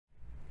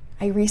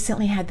I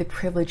recently had the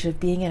privilege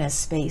of being in a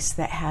space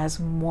that has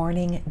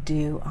morning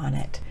dew on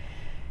it.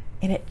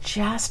 And it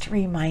just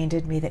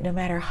reminded me that no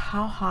matter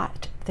how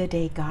hot the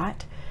day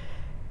got,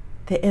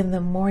 that in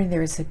the morning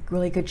there is a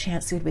really good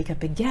chance we would wake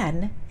up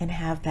again and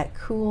have that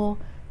cool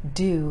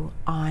dew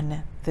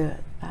on the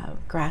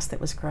grass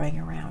that was growing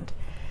around.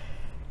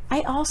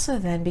 I also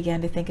then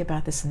began to think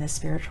about this in the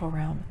spiritual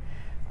realm.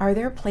 Are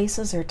there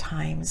places or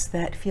times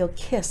that feel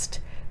kissed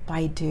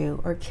by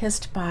dew or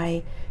kissed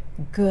by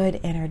good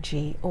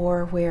energy,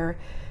 or where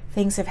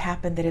things have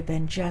happened that have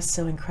been just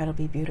so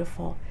incredibly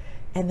beautiful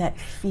and that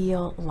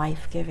feel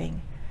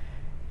life-giving?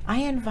 I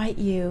invite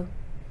you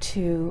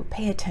to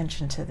pay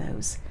attention to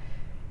those.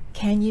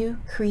 Can you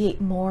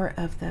create more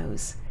of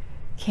those?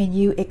 Can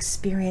you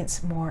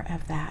experience more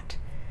of that?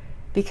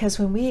 Because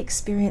when we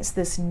experience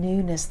this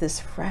newness, this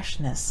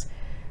freshness,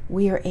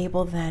 we are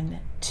able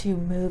then to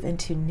move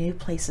into new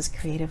places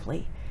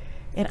creatively.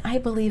 And I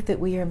believe that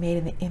we are made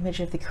in the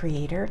image of the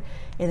Creator,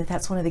 and that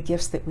that's one of the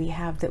gifts that we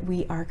have, that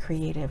we are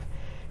creative.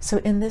 So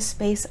in this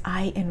space,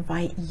 I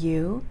invite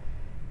you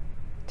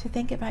to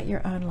think about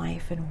your own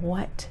life and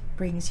what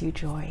brings you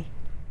joy.